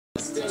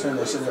Turn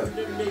that shit up.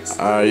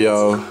 Alright,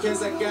 yo.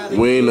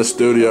 We in the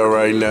studio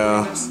right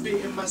now.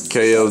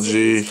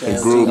 KLG, the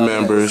group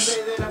members.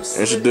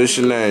 Introduce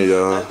your name,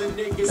 y'all.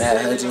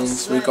 Matt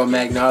Hudgens, Rico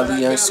Magnolia,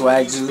 Young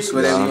Swag Juice,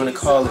 whatever you want to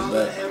call it,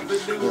 but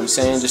you know what I'm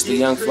saying? Just a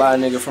young fly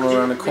nigga from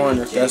around the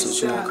corner, if that's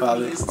what you want to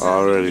call it.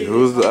 Already.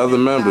 Who's the other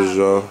members,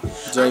 y'all?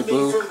 Dre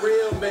Boo.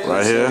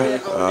 Right here? You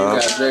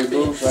got Dre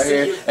Boo right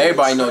here.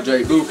 Everybody know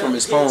Dre Boo from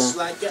his poem.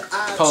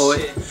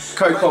 Poet.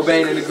 Kurt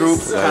Cobain in the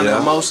group. Kind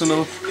of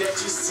emotional.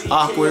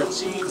 Awkward.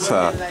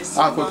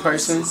 Awkward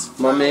person.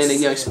 My man, the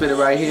young spitter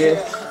right here.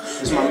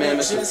 This is my man,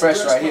 Mr.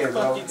 Fresh right here,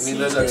 bro. And he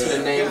lives up to the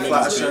name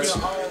Fly Shirts.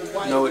 You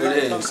know what it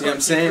is. You know what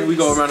I'm saying? We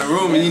go around the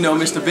room and you know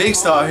Mr. Big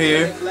Star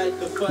here.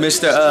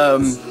 Mr.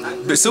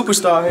 The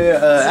Superstar here,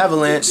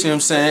 Avalanche, you know what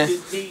I'm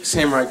saying? It's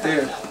him right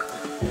there.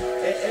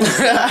 You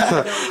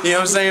know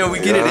what I'm saying? We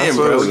get it in,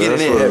 bro. We get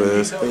it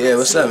in. Yeah,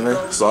 what's up, man?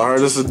 So I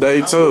heard this is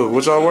day 2.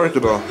 What y'all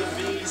working on?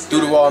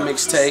 Through the Wall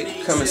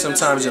mixtape. Coming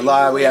sometime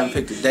July. We haven't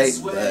picked a date,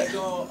 but you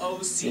know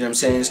what I'm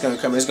saying? It's gonna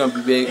come. It's gonna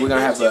be big. We're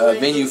gonna have a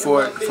venue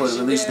for it, for the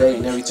release date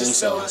and everything.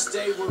 So, you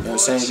know what I'm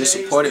saying? Just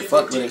support it,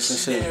 fuck with it and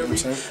shit. You know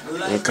what I'm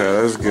saying? Okay,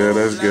 that's good.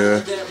 That's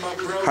good.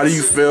 How do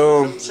you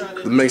feel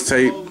the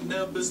mixtape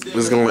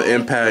is gonna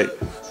impact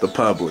the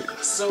public?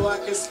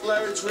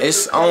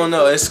 It's, I don't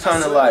know, it's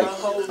kind of like,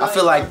 I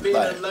feel like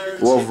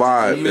what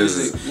vibe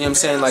music, is it? you know what I'm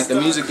saying? Like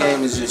the music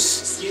game is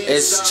just,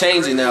 it's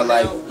changing now.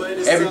 Like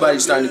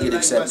everybody's starting to get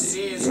accepted.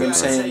 You know what I'm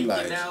saying?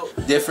 Like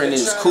different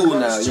is cool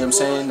now. You know what I'm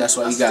saying? That's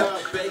why you got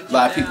a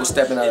lot of people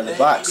stepping out of the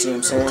box. You know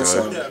what I'm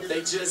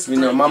saying? So, you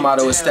know, my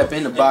motto is step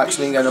in the box.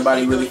 We ain't got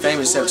nobody really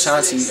famous except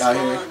Chauncey out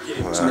here.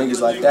 Some niggas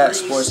like that,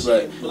 sports,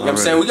 but you know what I'm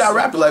saying? We got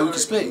rappers like we can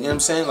spit. You know what I'm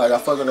saying? Like I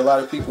fuck with a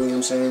lot of people. You know what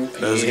I'm saying?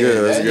 That's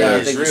good. That's good.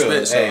 I think we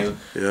spit. So. Hey,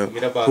 yeah.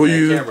 Get up out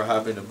that camera,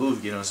 hop in the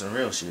booth, get on some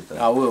real shit though.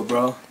 I will,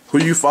 bro. Who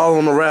you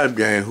following the rap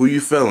game? Who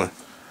you feeling?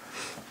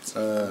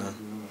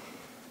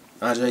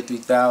 Andre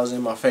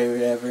 3000, my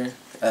favorite ever.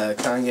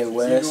 Kanye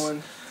West.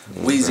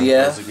 Weezy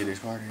F.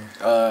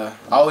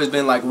 Always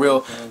been like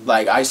real,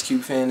 like Ice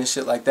Cube fan and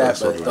shit like that.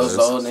 But those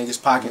old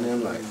niggas pocketing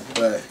them, like.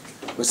 But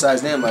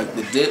besides them, like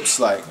the Dips,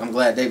 like I'm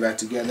glad they back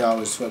together. I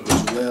always fuck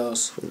with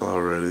Wells.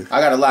 Already. I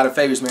got a lot of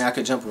favorites, man. I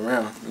could jump around. You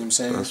know what I'm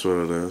saying? That's what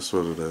it is. That's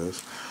what it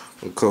is.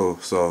 Well, cool.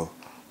 So,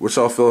 what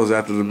y'all feel is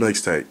after the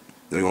mixtape?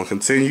 They gonna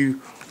continue,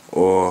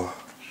 or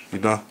you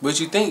know? What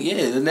you think?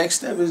 Yeah, the next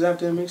step is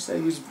after the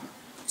mixtape is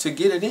to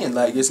get it in.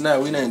 Like it's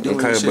not, we not doing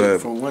this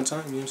shit for one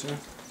time. You know what I'm saying?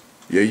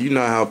 Yeah, you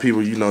know how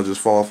people, you know,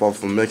 just fall off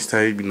a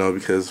mixtape, you know,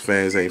 because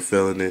fans ain't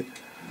feeling it.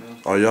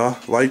 Are y'all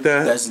like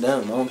that? That's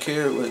them. I don't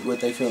care what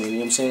they feeling. You know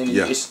what I'm saying?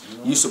 Yeah. It's,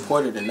 you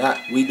support it or not.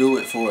 We do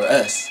it for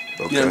us.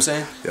 Okay. You know what I'm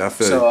saying? Yeah, I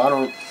feel so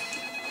it.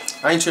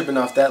 I ain't tripping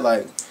off that.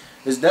 Like,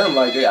 it's them.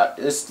 Like,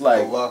 it's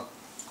like,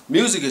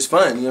 music is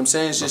fun. You know what I'm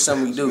saying? It's just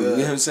something we do. You know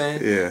what I'm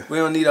saying? Yeah. We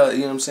don't need all,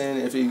 you know what I'm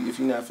saying? If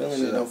you're not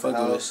feeling it, don't fuck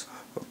with us.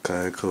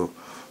 Okay, cool.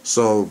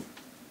 So,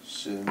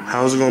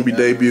 how's it going to be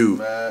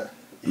debuted?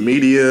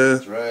 Media,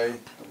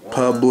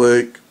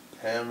 public,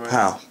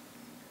 how?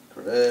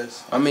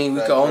 I mean, we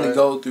can only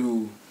go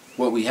through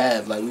what we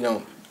have. Like, we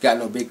don't got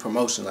no big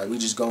promotion. Like, we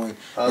just going.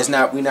 It's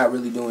not. We not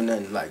really doing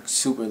nothing like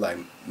super like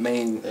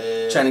main.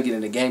 Trying to get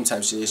in the game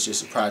type shit. It's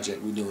just a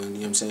project we doing. You know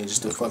what I'm saying?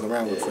 Just to fuck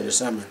around with for the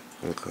summer.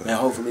 Okay. And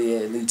hopefully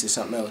it lead to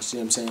something else.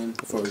 You know what I'm saying?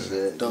 For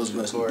those of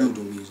us who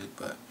do music,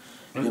 but.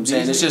 You know what I'm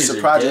saying? It's just a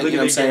project, you know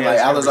what I'm saying? Like,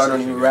 Alizar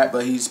don't even rap,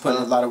 but he's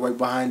putting a lot of work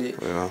behind it.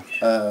 Yeah. You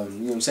know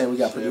what I'm saying? We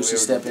got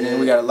producers stepping in.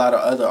 We got a lot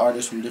of other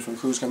artists from different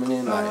crews coming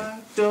in.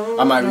 Like,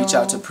 I might reach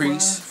out to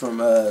Priest from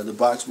the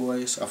Box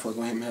Boys. I fuck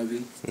with him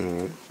heavy.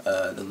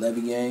 The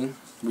Levy Gang.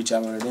 Reach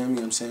out to one of them, you know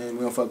what I'm saying?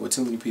 We don't fuck with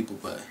too many people,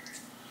 but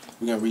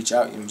we gonna reach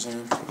out, you know what I'm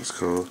saying? That's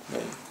cool. Yeah.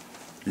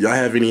 Y'all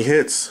have any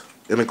hits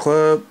in the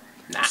club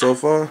so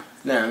far?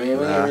 Nah, man,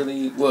 we ain't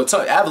really. Well,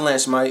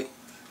 Avalanche might.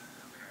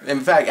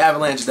 In fact,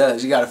 Avalanche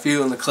does. You got a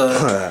few in the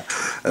club.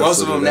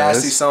 Most of them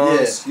nasty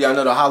songs. Y'all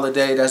know the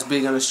Holiday, that's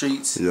big on the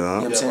streets. Yeah. You know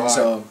what I'm saying?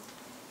 So,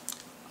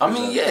 I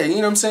mean, yeah, you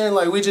know what I'm saying?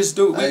 Like, we just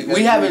do.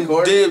 We're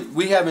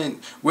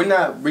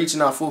not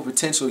reaching our full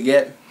potential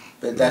yet.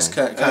 But that's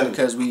kind of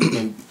because we've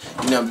been,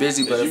 you know,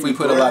 busy. But if we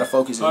put a lot of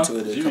focus into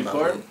it, it'll come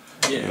out.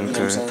 Yeah. You know what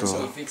I'm saying?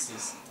 Cool.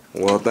 So,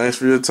 well, thanks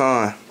for your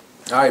time.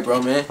 All right,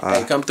 bro, man.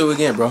 Hey, come through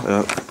again, bro.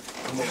 Yep.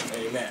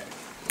 Hey, Matt.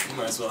 You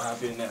might as well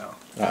hop in now.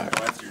 All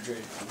right. After your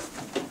drink.